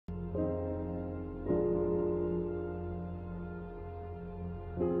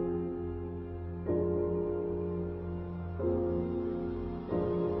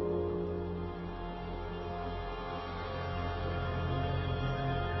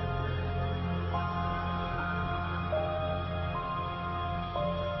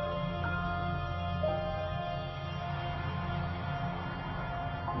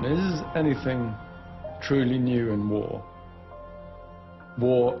Is anything truly new in war?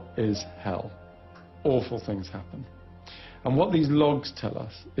 War is hell. Awful things happen. And what these logs tell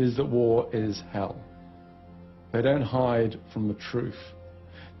us is that war is hell. They don't hide from the truth.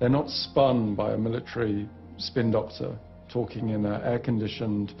 They're not spun by a military spin doctor talking in an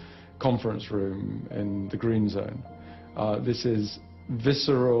air-conditioned conference room in the green zone. This is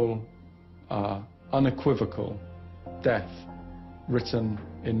visceral, unequivocal death written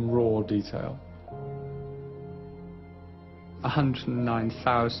in raw detail.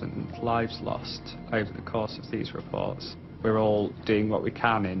 109,000 lives lost over the course of these reports. We're all doing what we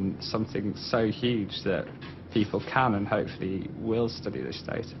can in something so huge that people can and hopefully will study this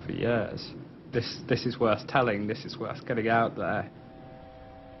data for years. This is worth telling, this is worth getting out there.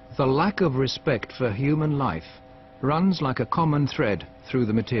 The lack of respect for human life runs like a common thread through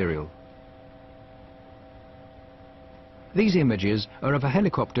the material. These images are of a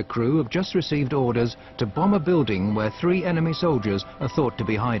helicopter crew who have just received orders to bomb a building where 3 enemy soldiers are thought to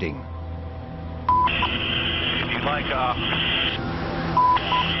be hiding. If you'd like,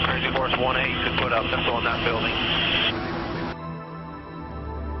 Crazy Horse 1-8 could put up missile on that building.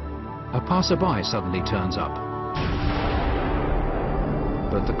 A passerby suddenly turns up.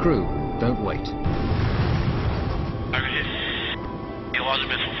 But the crew don't wait. Target hit. You lost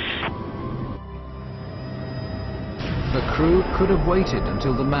missile. The crew could have waited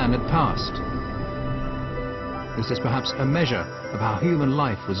until the man had passed. This is perhaps a measure of how human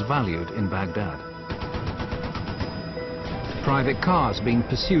life was valued in Baghdad. Private cars being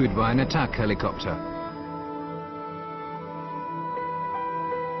pursued by an attack helicopter.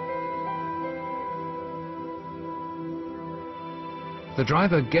 The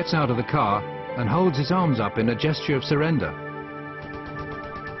driver gets out of the car and holds his arms up in a gesture of surrender.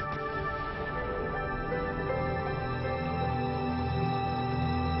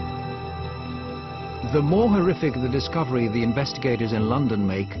 The more horrific the discovery the investigators in London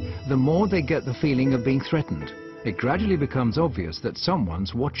make, the more they get the feeling of being threatened. It gradually becomes obvious that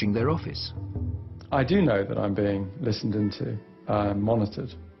someone's watching their office. I do know that I'm being listened into and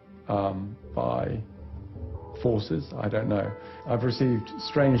monitored by forces. I don't know. I've received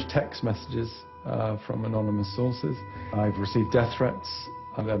strange text messages from anonymous sources. I've received death threats,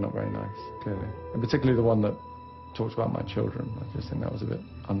 and they're not very nice, clearly. And particularly the one that talks about my children. I just think that was a bit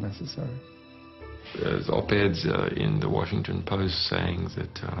unnecessary. There's op-eds in the Washington Post saying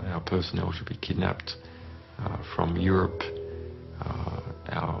that our personnel should be kidnapped from Europe.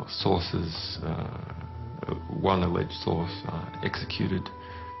 Our sources, one alleged source, executed.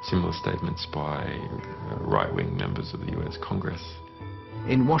 Similar statements by right-wing members of the US Congress.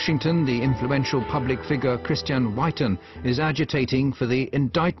 In Washington, the influential public figure Christian Hrafnsson is agitating for the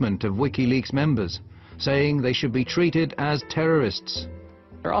indictment of WikiLeaks members, saying they should be treated as terrorists.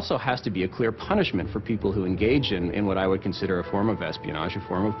 There also has to be a clear punishment for people who engage in what I would consider a form of espionage, a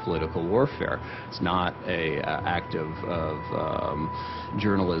form of political warfare. It's not an act of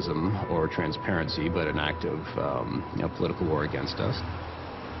journalism or transparency, but an act of political war against us.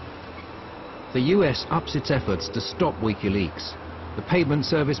 The US ups its efforts to stop WikiLeaks. The payment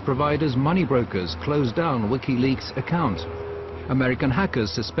service providers, money brokers, closed down WikiLeaks' account. American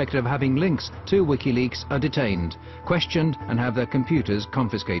hackers suspected of having links to WikiLeaks are detained, questioned, and have their computers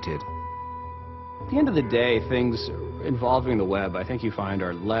confiscated. At the end of the day, things involving the web, I think you find,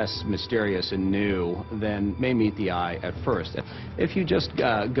 are less mysterious and new than may meet the eye at first. If you just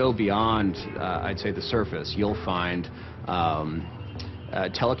go beyond, I'd say, the surface, you'll find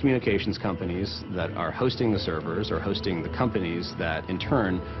telecommunications companies that are hosting the servers or hosting the companies that in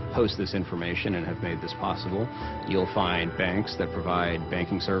turn host this information and have made this possible. You'll find banks that provide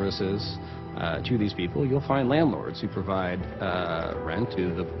banking services to these people. You'll find landlords who provide rent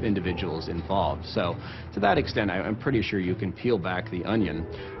to the individuals involved. So to that extent, I'm pretty sure you can peel back the onion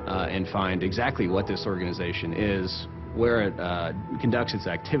and find exactly what this organization is, where it conducts its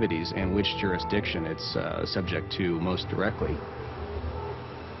activities, and which jurisdiction it's subject to most directly.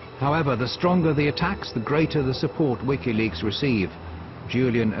 However, the stronger the attacks, the greater the support WikiLeaks receive.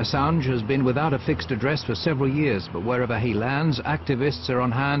 Julian Assange has been without a fixed address for several years, but wherever he lands, activists are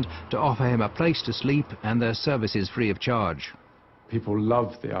on hand to offer him a place to sleep and their services free of charge. People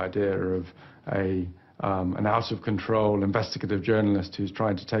love the idea of an out-of-control investigative journalist who's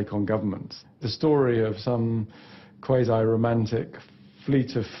trying to take on governments. The story of some quasi-romantic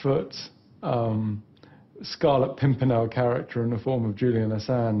fleet of foot Scarlet Pimpernel character in the form of Julian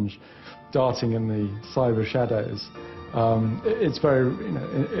Assange darting in the cyber shadows. It's very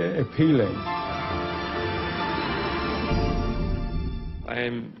appealing. I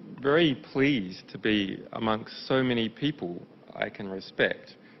am very pleased to be amongst so many people I can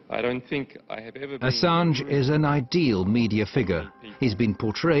respect I don't think I have ever been... Assange is an ideal media figure. He's been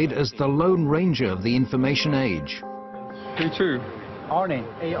portrayed as the Lone Ranger of the information age. Who too? Arnie.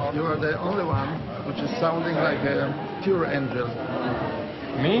 You are the only one which is sounding like a pure angel.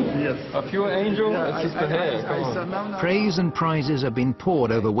 Me? Yes. A pure angel? Yeah, it's just the hair. Come on. Praise and prizes have been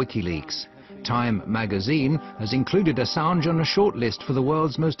poured over WikiLeaks. Time magazine has included Assange on a shortlist for the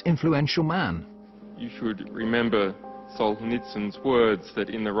world's most influential man. You should remember Solzhenitsyn's words that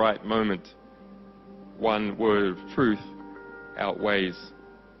in the right moment, one word of truth outweighs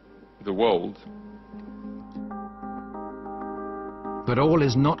the world. But all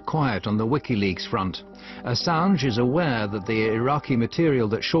is not quiet on the WikiLeaks front. Assange is aware that the Iraqi material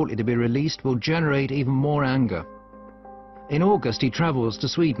that's shortly to be released will generate even more anger. In August, he travels to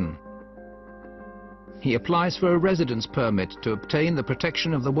Sweden. He applies for a residence permit to obtain the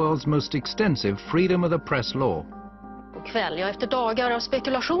protection of the world's most extensive freedom of the press law. Efter dagar av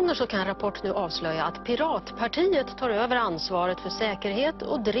spekulationer så kan rapport nu avslöja att Piratpartiet tar över ansvaret för säkerhet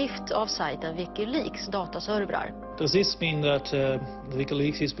och drift av sajten WikiLeaks dataservrar. Does this mean that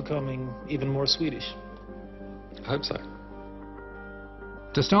WikiLeaks is becoming even more Swedish? I hope so.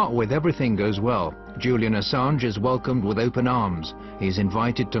 To start with, everything goes well. Julian Assange is welcomed with open arms. He's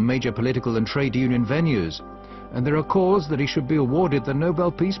invited to major political and trade union venues. And there are calls that he should be awarded the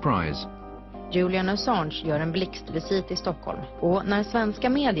Nobel Peace Prize. Julian Assange gör en blixtvisit i Stockholm. Och när svenska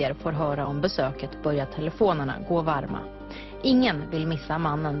medier får höra om besöket börjar telefonerna gå varma. Ingen vill missa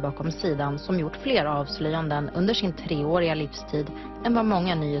mannen bakom sidan som gjort fler avslöjanden under sin 3-åriga livstid än vad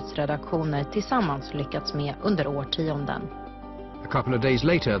många nyhetsredaktioner tillsammans lyckats med under årtionden. A couple of days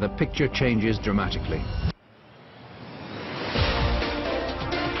later, the picture changes dramatically.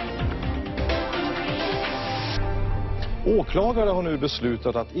 Åklagare har nu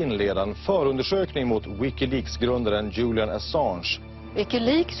beslutat att inleda en förundersökning mot WikiLeaks-grundaren Julian Assange.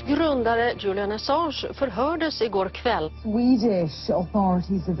 WikiLeaks grundare Julian Assange förhördes igår kväll. Swedish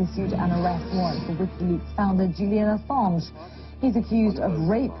authorities have issued an arrest warrant for WikiLeaks founder Julian Assange. He's accused of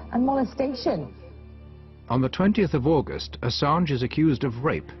rape and molestation. On the 20th of August, Assange is accused of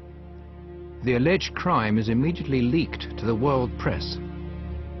rape. The alleged crime is immediately leaked to the world press.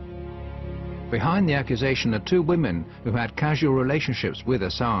 Behind the accusation are 2 women who had casual relationships with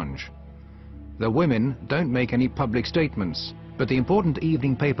Assange. The women don't make any public statements, but the important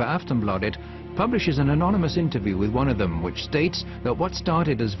evening paper Aftonbladet publishes an anonymous interview with one of them, which states that what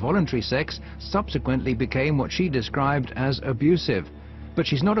started as voluntary sex subsequently became what she described as abusive. But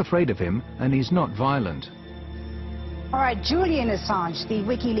she's not afraid of him, and he's not violent. All right, Julian Assange, the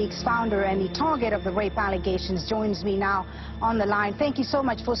WikiLeaks founder and the target of the rape allegations, joins me now on the line. Thank you so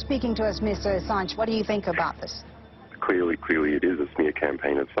much for speaking to us, Mr. Assange. What do you think about this? Clearly it is a smear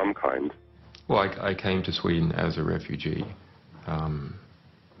campaign of some kind. Well, I came to Sweden as a refugee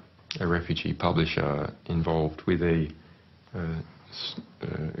publisher involved with a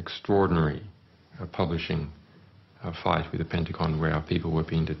extraordinary publishing fight with the Pentagon where our people were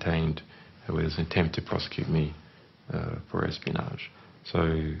being detained. There was an attempt to prosecute me for espionage. So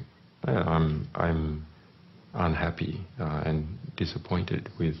I'm unhappy and disappointed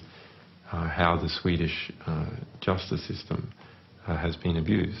with how the Swedish justice system has been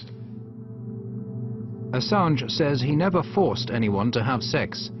abused. Assange says he never forced anyone to have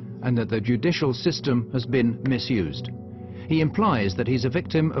sex and that the judicial system has been misused. He implies that he's a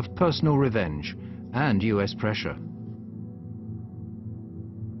victim of personal revenge and US pressure.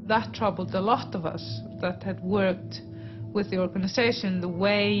 That troubled a lot of us that had worked with the organization, the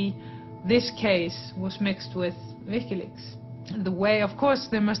way this case was mixed with WikiLeaks. And the way, of course,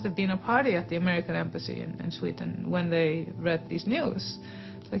 there must have been a party at the American embassy in Sweden when they read these news.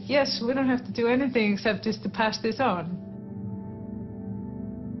 It's like, yes, we don't have to do anything except just to pass this on.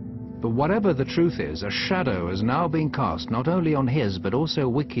 But whatever the truth is, a shadow has now been cast not only on his but also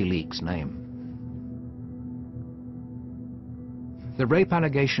WikiLeaks' name. The rape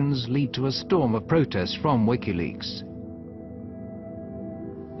allegations lead to a storm of protests from WikiLeaks.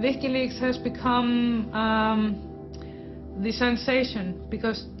 WikiLeaks has become the sensation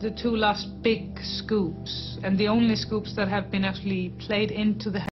because the 2 last big scoops, and the only scoops that have been actually played into the